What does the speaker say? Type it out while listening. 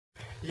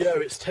Yo,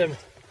 it's Tim.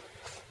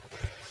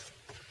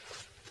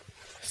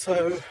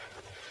 So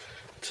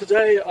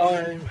today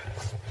I'm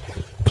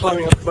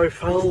climbing up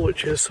Bowfell,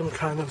 which is some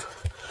kind of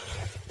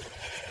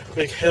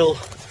big hill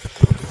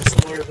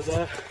somewhere over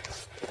there.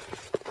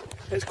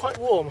 It's quite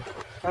warm.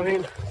 I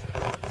mean,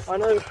 I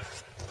know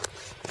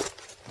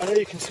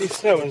you can see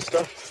snow and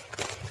stuff.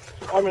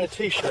 I'm in a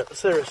t-shirt,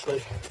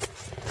 seriously.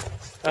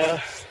 And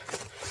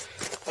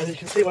you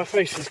can see my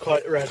face is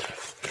quite red.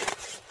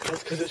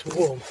 That's because it's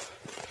warm.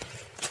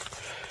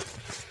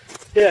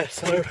 Yeah,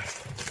 so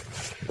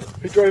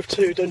we drove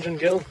to Dungeon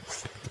Gill,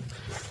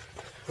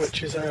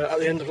 which is at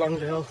the end of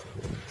Langdale,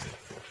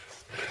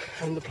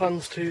 and the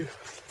plan's to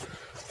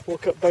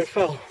walk up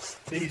Bowfell,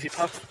 the easy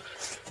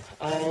path,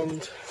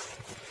 and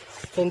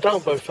then down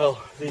Bowfell,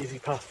 the easy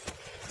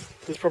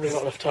path. There's probably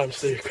not enough time to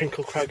do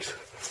Crinkle Crags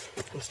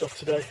and stuff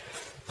today,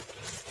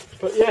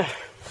 but yeah,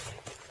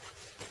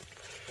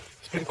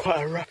 it's been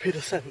quite a rapid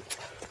ascent,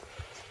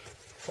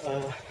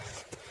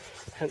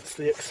 hence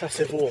the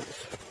excessive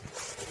warmth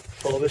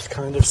for this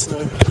kind of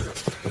snow.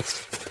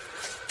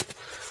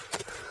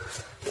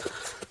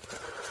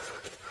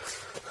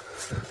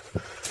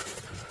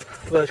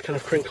 There's kind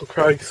of Crinkle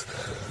Crags,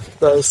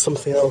 there's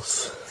something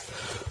else,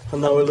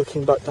 and now we're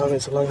looking back down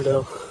into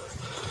Langdale.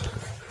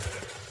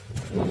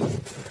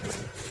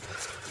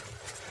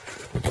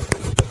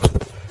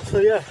 So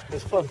yeah,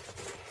 it's fun.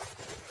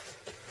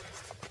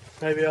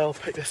 Maybe I'll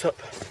pick this up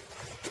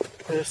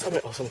at a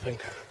summit or something.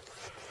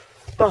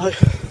 Bye!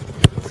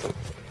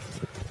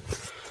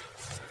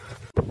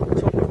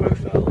 Top of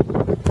Bowfell.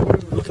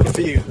 Look at the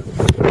view.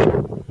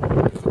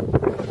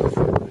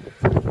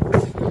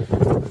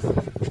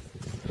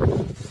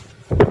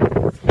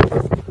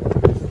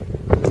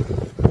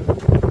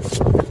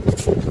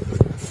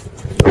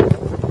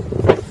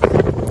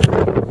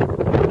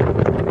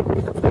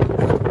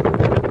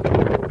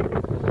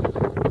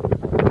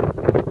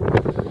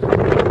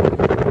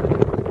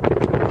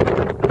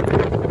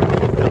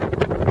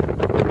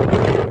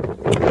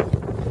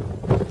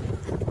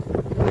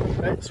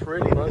 It's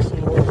really nice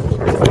and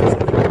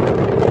warm.